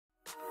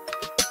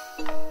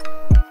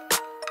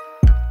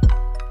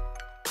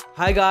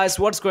Hi guys,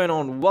 what's going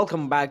on?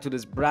 Welcome back to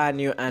this brand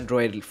new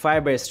Android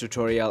Firebase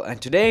tutorial,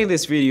 and today in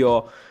this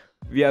video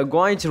we are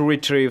going to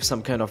retrieve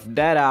some kind of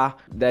data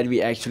that we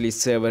actually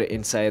saved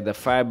inside the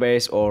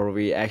Firebase, or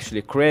we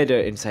actually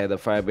created inside the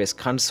Firebase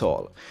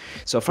console.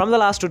 So from the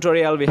last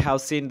tutorial we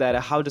have seen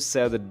that how to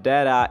save the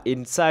data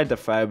inside the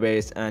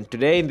Firebase, and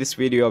today in this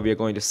video we are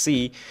going to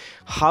see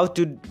how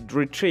to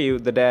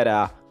retrieve the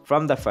data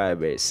from the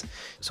Firebase.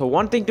 So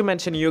one thing to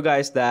mention you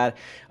guys, that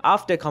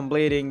after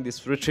completing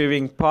this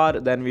retrieving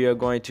part, then we are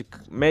going to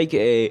make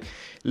a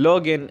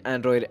login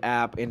Android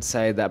app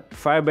inside the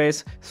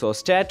Firebase, so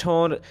stay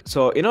tuned.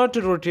 So in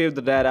order to retrieve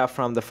the data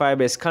from the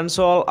Firebase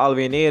console, all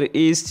we need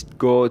is to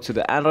go to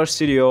the Android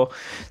Studio.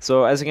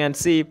 So as you can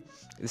see,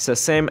 it's the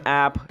same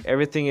app,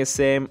 everything is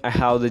same. I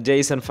have the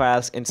JSON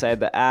files inside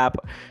the app,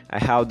 I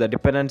have the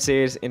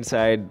dependencies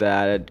inside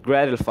the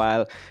Gradle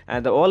file,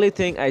 and the only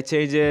thing I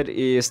changed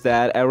is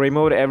that I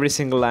removed every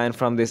single line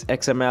from this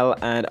XML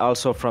and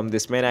also from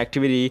this main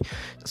activity.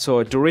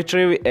 So to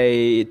retrieve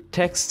a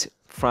text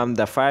from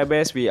the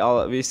Firebase,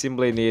 we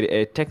simply need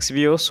a text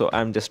view. So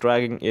I'm just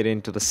dragging it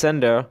into the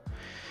sender,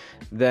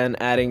 then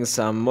adding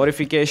some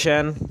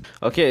modification.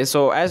 Okay,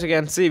 so as you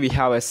can see, we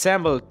have a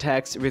sample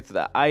text with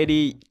the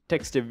ID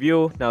text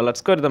view. Now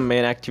let's go to the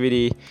main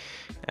activity,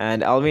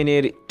 and all we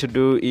need to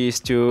do is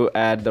to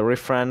add the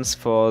reference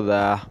for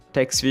the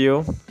text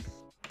view.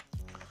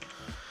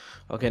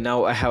 Okay,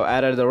 now I have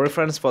added the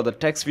reference for the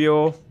text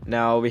view.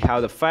 Now we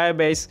have the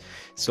Firebase,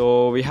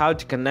 so we have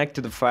to connect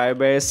to the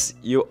Firebase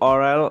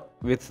URL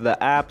with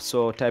the app.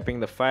 So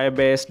typing the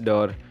firebase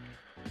dot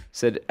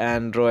set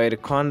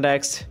android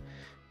context,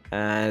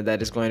 and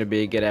that is going to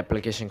be get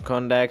application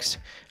context.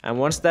 And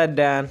once that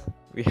done,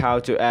 we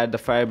have to add the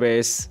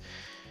Firebase.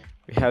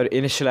 We have to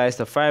initialize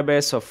the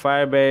Firebase, so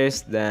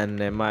Firebase, then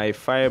my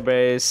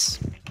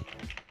Firebase.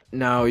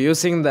 Now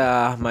using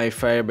the my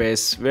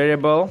Firebase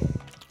variable,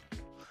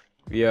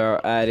 we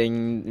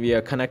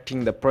are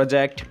connecting the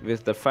project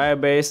with the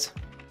Firebase.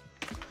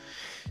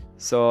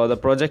 So the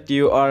project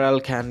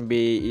URL can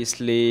be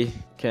easily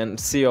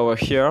see over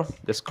here.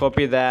 Just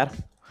copy that,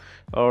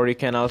 or you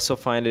can also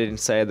find it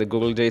inside the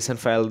Google JSON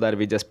file that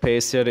we just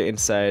pasted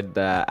inside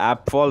the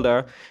app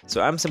folder.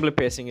 So I'm simply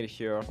pasting it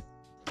here,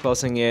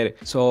 closing it.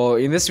 So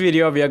in this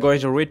video we are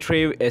going to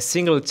retrieve a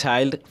single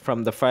child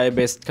from the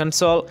Firebase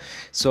console.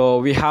 So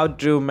we have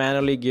to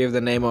manually give the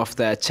name of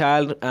the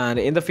child, and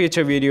in the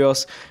future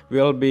videos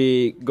we'll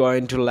be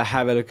going to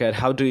have a look at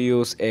how to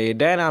use a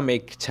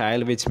dynamic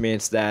child, which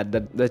means that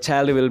the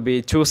child will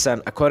be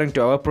chosen according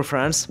to our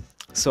preference.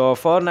 So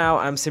for now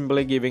I'm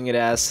simply giving it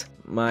as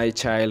my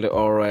child,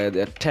 or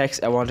the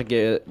text. I want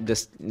to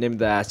just name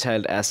the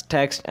child as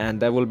text, and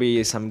there will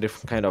be some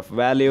different kind of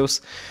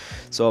values.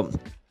 So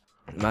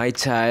my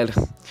child.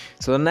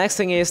 So the next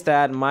thing is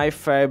that my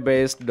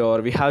Firebase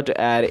door, we have to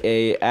add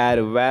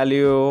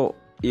value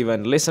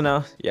event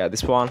listener. Yeah,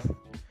 this one.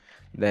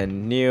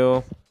 Then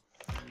new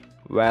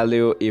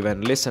value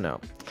event listener.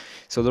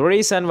 So the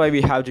reason why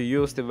we have to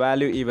use the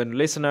value event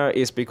listener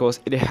is because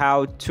it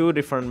have two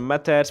different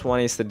methods. One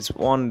is this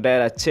one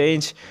data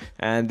change,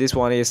 and this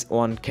one is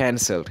one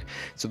cancelled.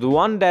 So the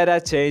one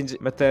data change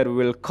method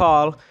will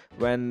call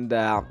when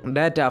the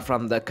data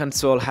from the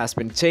console has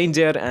been changed,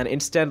 and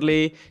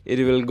instantly it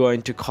will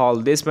going to call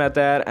this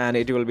method, and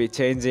it will be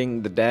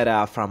changing the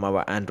data from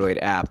our Android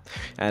app.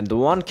 And the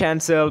one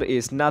cancelled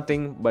is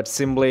nothing but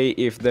simply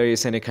if there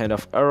is any kind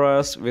of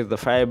errors with the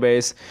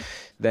Firebase,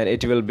 then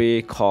it will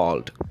be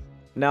called.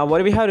 Now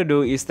what we have to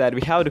do is that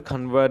we have to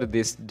convert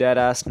this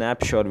data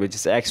snapshot, which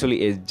is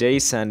actually a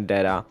JSON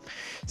data.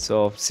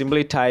 So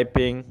simply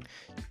typing,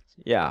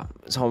 yeah,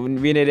 so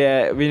we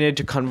need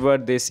to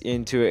convert this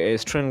into a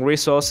string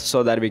resource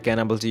so that we can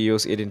able to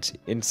use it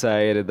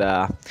inside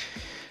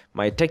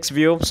my text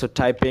view. So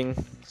typing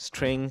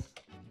string,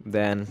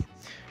 then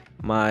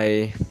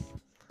my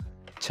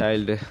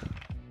child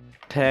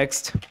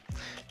text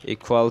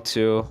equal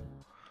to,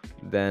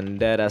 then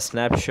data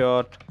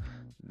snapshot,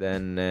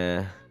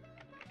 then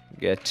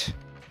get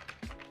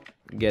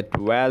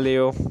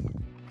value.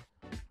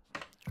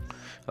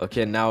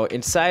 Okay, now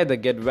inside the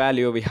get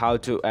value we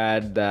have to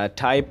add the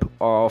type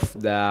of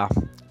the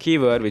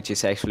keyword, which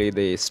is actually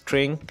the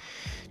string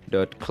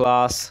dot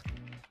class.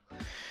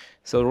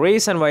 So the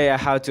reason why I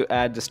have to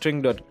add the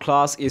string dot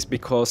class is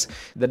because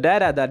the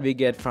data that we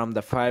get from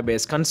the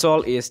Firebase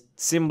console is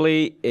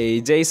simply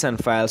a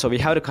JSON file, so we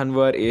have to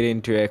convert it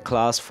into a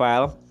class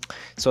file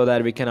so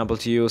that we can able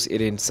to use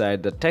it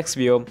inside the text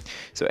view.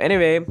 So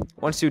anyway,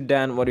 once you're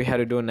done, what we have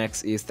to do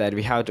next is that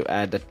we have to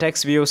add the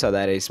text view. So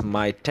that is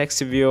my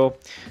text view,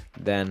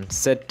 then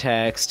set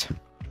text,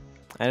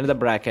 and in the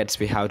brackets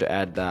we have to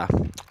add the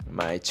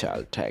my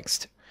child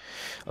text.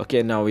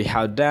 Okay, now we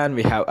have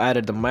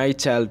added the my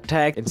child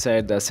text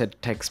inside the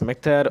set text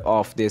method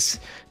of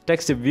this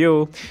text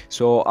view.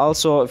 So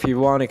also if you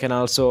want, you can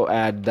also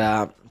add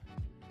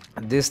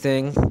this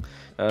thing,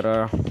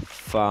 error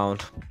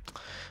found.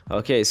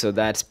 Okay, so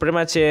that's pretty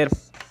much it.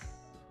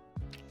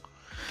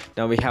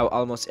 Now we have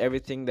almost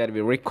everything that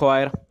we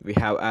require. We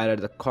have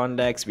added the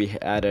context, we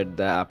added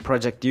the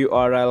project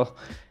URL,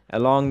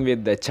 along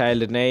with the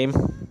child name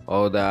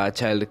or the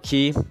child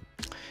key.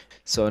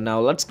 So now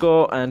let's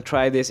go and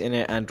try this in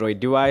an Android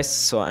device.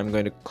 So I'm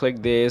going to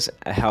click this.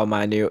 I have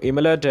my new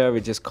emulator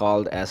which is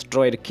called as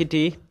Droid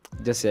Kitty,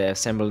 just a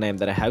simple name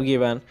that I have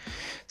given.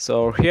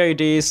 So here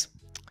it is.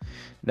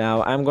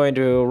 Now I'm going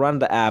to run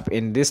the app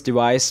in this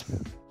device.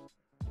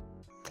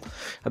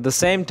 At the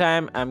same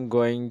time, I'm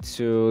going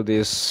to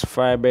this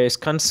Firebase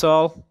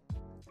Console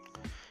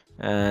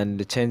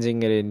and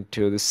changing it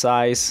into the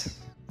size.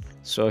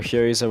 So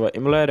here is our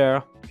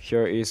emulator,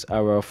 here is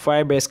our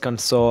Firebase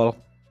Console.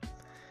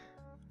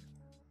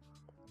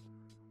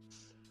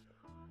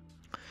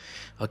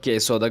 Okay,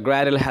 so the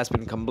Gradle has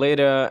been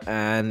completed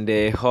and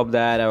I hope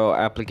that our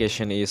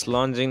application is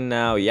launching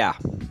now. Yeah,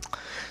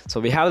 so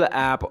we have the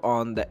app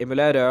on the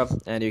emulator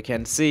and you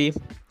can see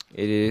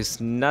there's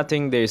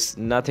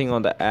nothing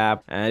on the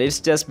app, and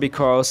it's just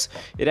because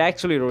it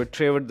actually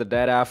retrieved the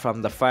data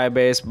from the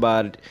Firebase.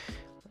 But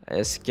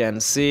as you can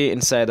see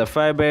inside the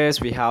Firebase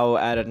we have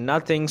added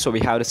nothing, so we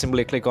have to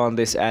simply click on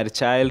this add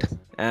child,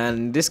 and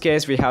in this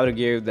case we have to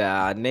give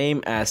the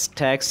name as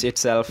text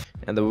itself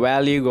and the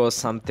value goes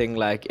something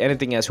like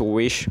anything as you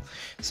wish.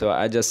 So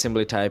I just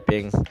simply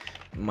typing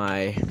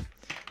my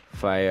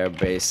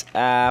Firebase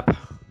app,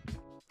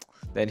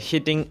 then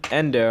hitting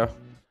enter.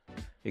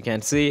 You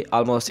can see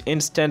almost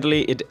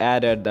instantly it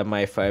added the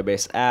my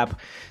Firebase app.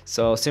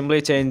 So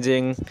simply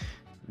changing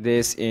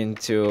this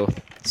into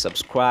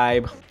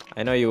subscribe.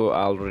 I know you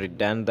already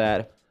done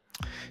that,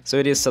 so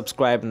it is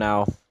subscribe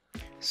now.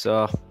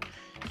 So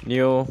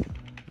new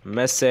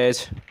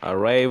message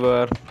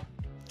arrival,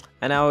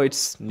 and now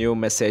it's new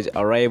message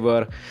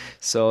arrival.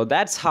 So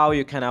that's how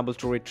you can able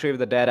to retrieve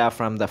the data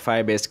from the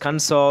Firebase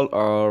Console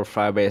or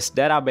Firebase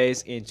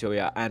Database into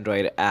your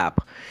Android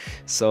app.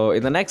 So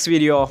in the next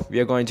video we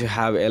are going to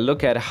have a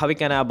look at how we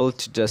can able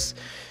to just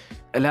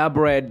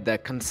elaborate the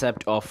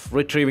concept of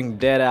retrieving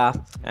data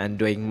and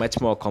doing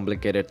much more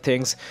complicated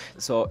things.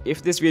 So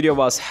if this video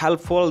was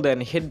helpful, then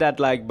hit that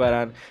like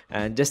button,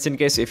 and just in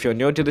case if you're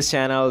new to this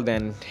channel,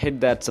 then hit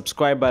that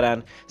subscribe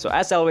button. So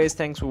as always,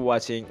 thanks for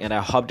watching and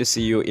I hope to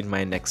see you in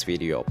my next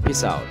video.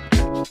 Peace out.